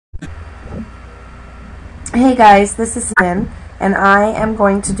Hey guys, this is Lynn, and I am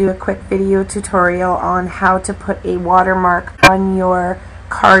going to do a quick video tutorial on how to put a watermark on your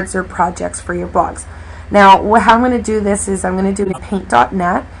cards or projects for your blogs. Now, how I'm going to do this is I'm going to do it in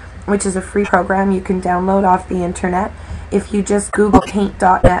Paint.net, which is a free program you can download off the internet. If you just Google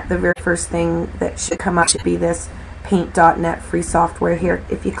Paint.net, the very first thing that should come up should be this Paint.net free software here.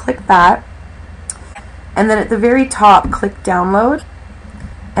 If you click that, and then at the very top, click Download,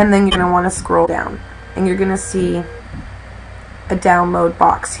 and then you're going to want to scroll down. And you're going to see a download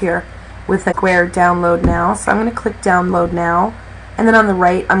box here with a square download now. So I'm going to click download now, and then on the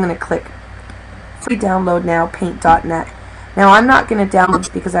right I'm going to click free download now, Paint.net. Now I'm not going to download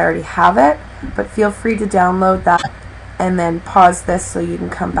it because I already have it, but feel free to download that and then pause this so you can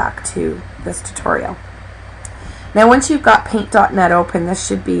come back to this tutorial. Now once you've got Paint.net open, this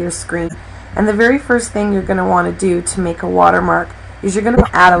should be your screen, and the very first thing you're going to want to do to make a watermark is you're going to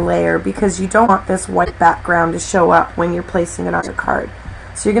add a layer, because you don't want this white background to show up when you're placing it on your card.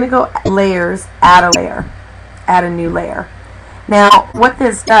 So you're going to go Layers, Add a Layer, add a new layer. Now what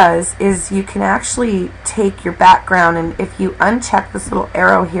this does is you can actually take your background, and if you uncheck this little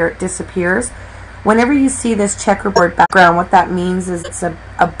arrow here, it disappears. Whenever you see this checkerboard background, what that means is it's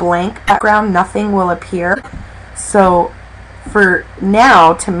a blank background, nothing will appear. So for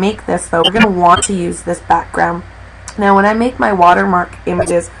now, to make this though, we're going to want to use this background. Now when I make my watermark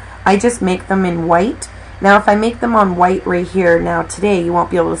images, I just make them in white. Now if I make them on white right here, now today you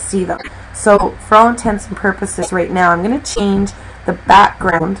won't be able to see them. So for all intents and purposes right now, I'm going to change the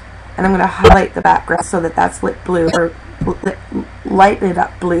background, and I'm going to highlight the background so that that's lit blue, or light it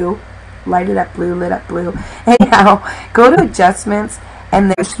up blue, lit up blue. And now go to Adjustments and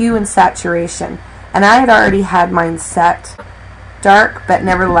then Hue and Saturation. And I had already had mine set dark, but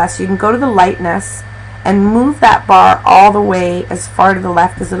nevertheless you can go to the lightness and move that bar all the way as far to the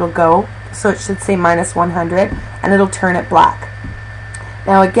left as it'll go, so it should say -100, and it'll turn it black.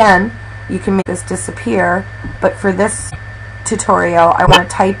 Now again, you can make this disappear, but for this tutorial I want to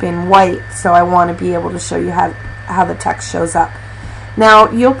type in white, so I want to be able to show you how the text shows up. Now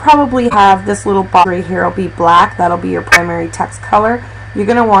you'll probably have this little box right here, it'll be black, that'll be your primary text color. You're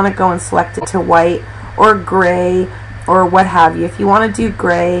going to want to go and select it to white or gray or what have you. If you want to do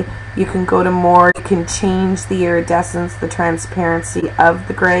gray, you can go to more, you can change the iridescence, the transparency of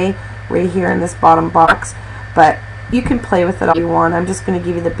the gray right here in this bottom box, but you can play with it all you want. I'm just going to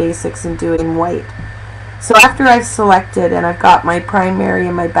give you the basics and do it in white. So after I've selected and I've got my primary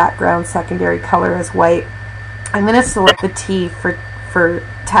and my background secondary color as white, I'm going to select the T for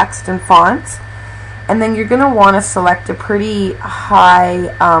text and fonts, and then you're going to want to select a pretty high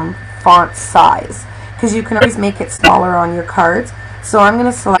font size, because you can always make it smaller on your cards. So I'm going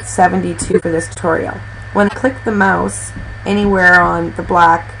to select 72 for this tutorial. When I click the mouse anywhere on the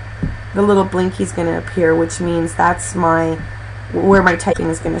black, the little blinky is going to appear, which means that's where my typing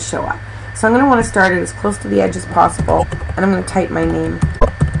is going to show up. So I'm going to want to start it as close to the edge as possible, and I'm going to type my name.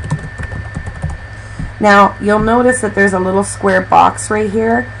 Now you'll notice that there's a little square box right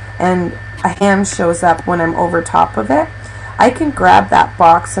here, and a hand shows up when I'm over top of it. I can grab that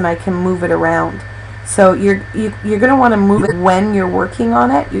box and I can move it around. So you're going to want to move it when you're working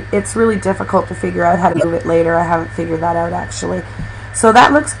on it. It's really difficult to figure out how to move it later. I haven't figured that out actually. So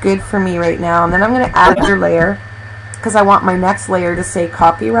that looks good for me right now. And then I'm going to add another layer, because I want my next layer to say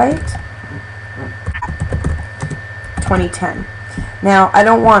Copyright 2010. Now I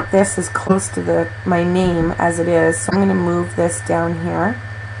don't want this as close to my name as it is, so I'm going to move this down here.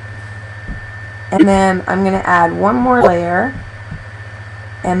 And then I'm going to add one more layer,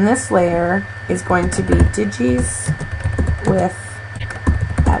 and this layer is going to be Digis with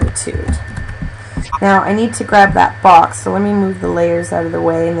Attitude. Now I need to grab that box, so let me move the layers out of the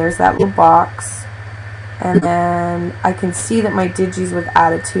way, and there's that little box, and then I can see that my Digis with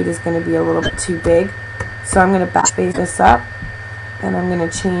Attitude is going to be a little bit too big, so I'm going to backspace this up, and I'm going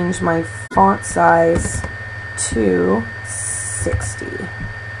to change my font size to 60.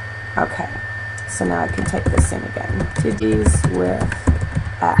 Okay, so now I can type this in again. Digis with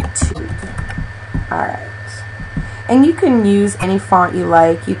Attitude. Alright. And you can use any font you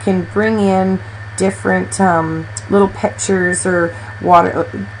like. You can bring in different little pictures or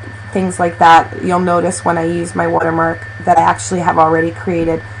things like that. You'll notice when I use my watermark that I actually have already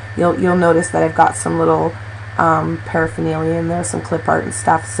created, you'll notice that I've got some little paraphernalia in there, some clip art and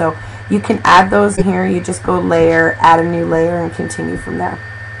stuff. So you can add those in here. You just go Layer, add a new layer, and continue from there.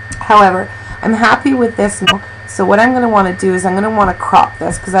 However, I'm happy with this now. So what I'm going to want to do is I'm going to want to crop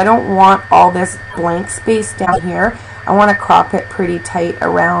this, because I don't want all this blank space down here. I want to crop it pretty tight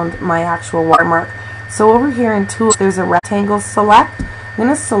around my actual watermark. So over here in Tools, there's a rectangle select. I'm going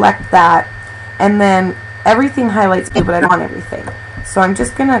to select that, and then everything highlights blue, but I don't want everything. So I'm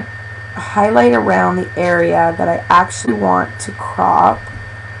just going to highlight around the area that I actually want to crop,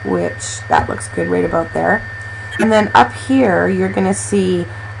 which that looks good right about there. And then up here you're going to see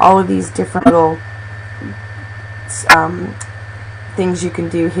all of these different little things you can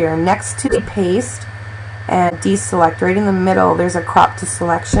do here. Next to the paste and deselect, right in the middle, there's a crop to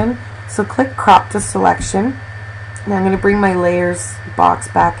selection. So click crop to selection. And I'm going to bring my layers box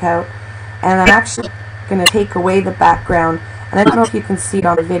back out, and I'm actually going to take away the background. And I don't know if you can see it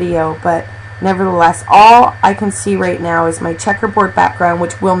on the video, but nevertheless, all I can see right now is my checkerboard background,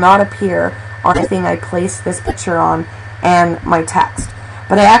 which will not appear on anything I place this picture on, and my text.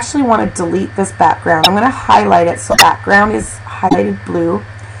 But I actually want to delete this background. I'm going to highlight it so background is highlighted blue,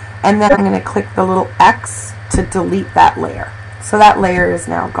 and then I'm going to click the little X to delete that layer. So that layer is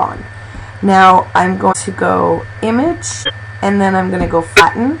now gone. Now I'm going to go image, and then I'm going to go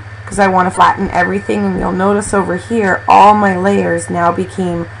flatten, because I want to flatten everything, and you'll notice over here all my layers now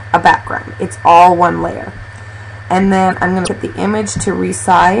became a background. It's all one layer. And then I'm going to put the image to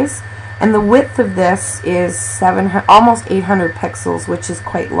resize, and the width of this is almost 800 pixels, which is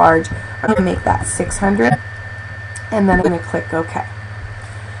quite large. I'm going to make that 600, and then I'm going to click OK.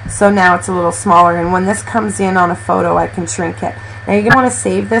 So now it's a little smaller, and when this comes in on a photo, I can shrink it. Now you're going to want to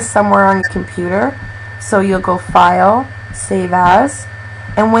save this somewhere on your computer, so you'll go File, Save As,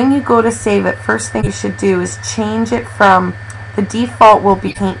 and when you go to save it, first thing you should do is change it from, the default will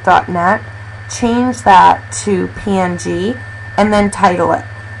be paint.net, change that to PNG, and then title it.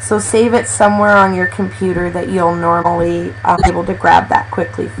 So save it somewhere on your computer that you'll normally be able to grab that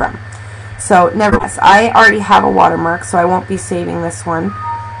quickly from. So nevertheless, I already have a watermark, so I won't be saving this one.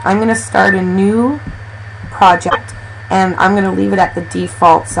 I'm going to start a new project, and I'm going to leave it at the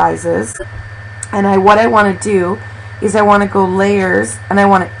default sizes. And what I want to do is I want to go layers, and I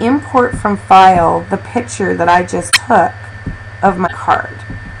want to import from file the picture that I just took of my card.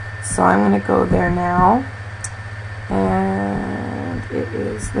 So I'm going to go there now, and it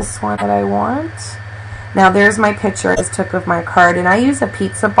is this one that I want. Now there's my picture I just took of my card, and I use a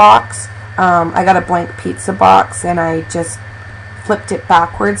pizza box. I got a blank pizza box, and I just flipped it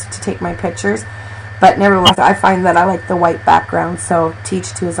backwards to take my pictures. But nevertheless, I find that I like the white background, so to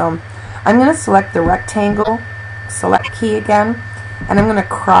each to his own. I'm going to select the rectangle, select key again, and I'm going to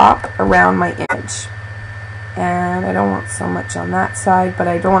crop around my image. And I don't want so much on that side, but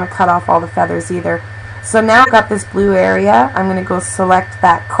I don't want to cut off all the feathers either. So now I've got this blue area. I'm going to go select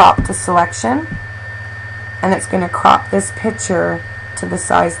that crop to selection, and it's going to crop this picture to the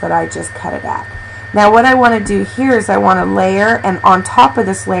size that I just cut it at. Now what I want to do here is I want to layer, and on top of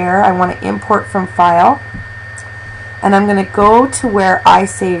this layer I want to import from file, and I'm going to go to where I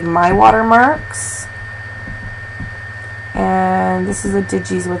saved my watermarks, and this is a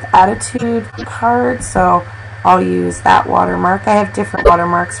Digis with Attitude card, so I'll use that watermark. I have different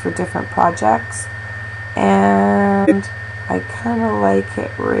watermarks for different projects, and I kind of like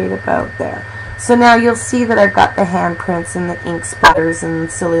it right about there. So now you'll see that I've got the handprints and the ink splatters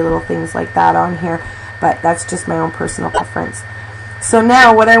and silly little things like that on here, but that's just my own personal preference. So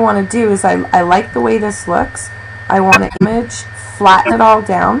now what I want to do is I like the way this looks. I want to image, flatten it all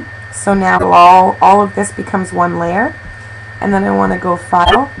down, so now all of this becomes one layer, and then I want to go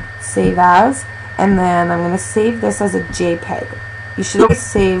File, Save As, and then I'm going to save this as a JPEG. You should always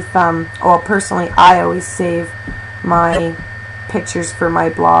save, well personally I always save my pictures for my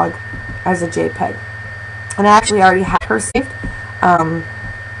blog as a JPEG, and I actually already have her saved.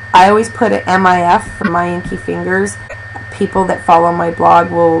 I always put an MIF for my inky fingers. People that follow my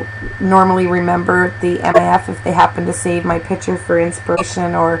blog will normally remember the MIF if they happen to save my picture for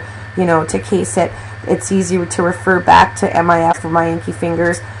inspiration, or to case it. It's easier to refer back to MIF for my inky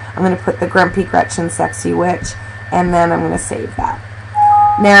fingers. I'm going to put the Grumpy Gretchen Sexy Witch, and then I'm going to save that.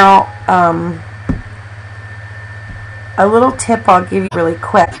 Now a little tip I'll give you really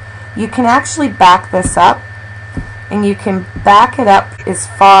quick. You can actually back this up, and you can back it up as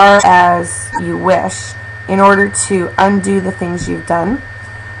far as you wish in order to undo the things you've done.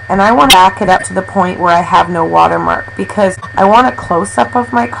 And I want to back it up to the point where I have no watermark, because I want a close-up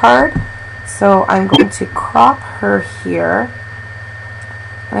of my card. So I'm going to crop her here,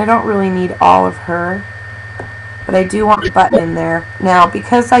 and I don't really need all of her, but I do want the button in there. Now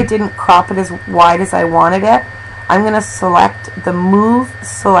because I didn't crop it as wide as I wanted it, I'm going to select the Move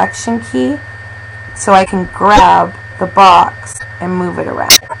Selection key so I can grab the box and move it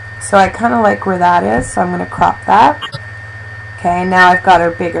around. So I kind of like where that is, so I'm going to crop that. Okay, now I've got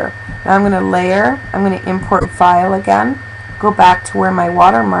her bigger. Now I'm going to layer, I'm going to import file again, go back to where my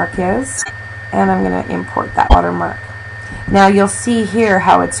watermark is, and I'm going to import that watermark. Now you'll see here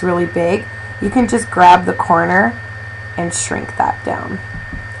how it's really big. you can just grab the corner and shrink that down.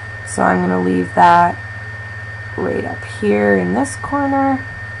 So I'm going to leave that right up here in this corner,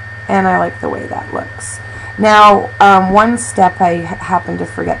 and I like the way that looks. Now, one step I happen to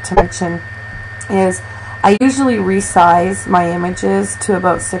forget to mention is I usually resize my images to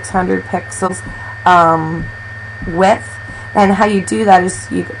about 600 pixels width, and how you do that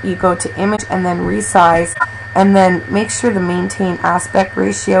is you go to image and then resize, and then make sure the maintain aspect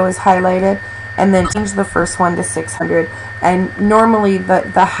ratio is highlighted, and then change the first one to 600. And normally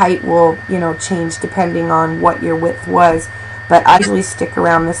the height will, you know, change depending on what your width was, but I usually stick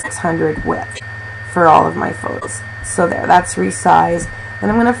around the 600 width for all of my photos. So there, that's resize. Then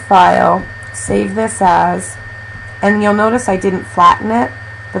I'm going to file, save this as, and you'll notice I didn't flatten it,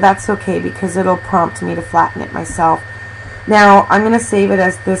 but that's okay because it'll prompt me to flatten it myself. Now I'm going to save it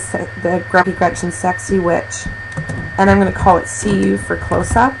as this, the Grumpy Gretchen Sexy Witch, and I'm going to call it CU for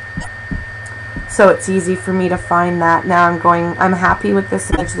close-up, so it's easy for me to find that. Now I'm happy with this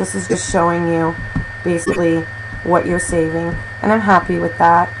image. This is just showing you basically what you're saving, and I'm happy with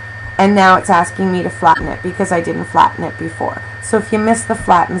that. And now it's asking me to flatten it because I didn't flatten it before. So if you miss the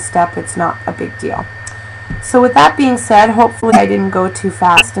flatten step, it's not a big deal. So with that being said, hopefully I didn't go too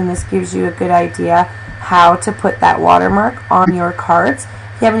fast, and this gives you a good idea how to put that watermark on your cards.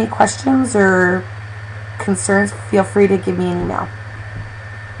 If you have any questions or concerns, feel free to give me an email.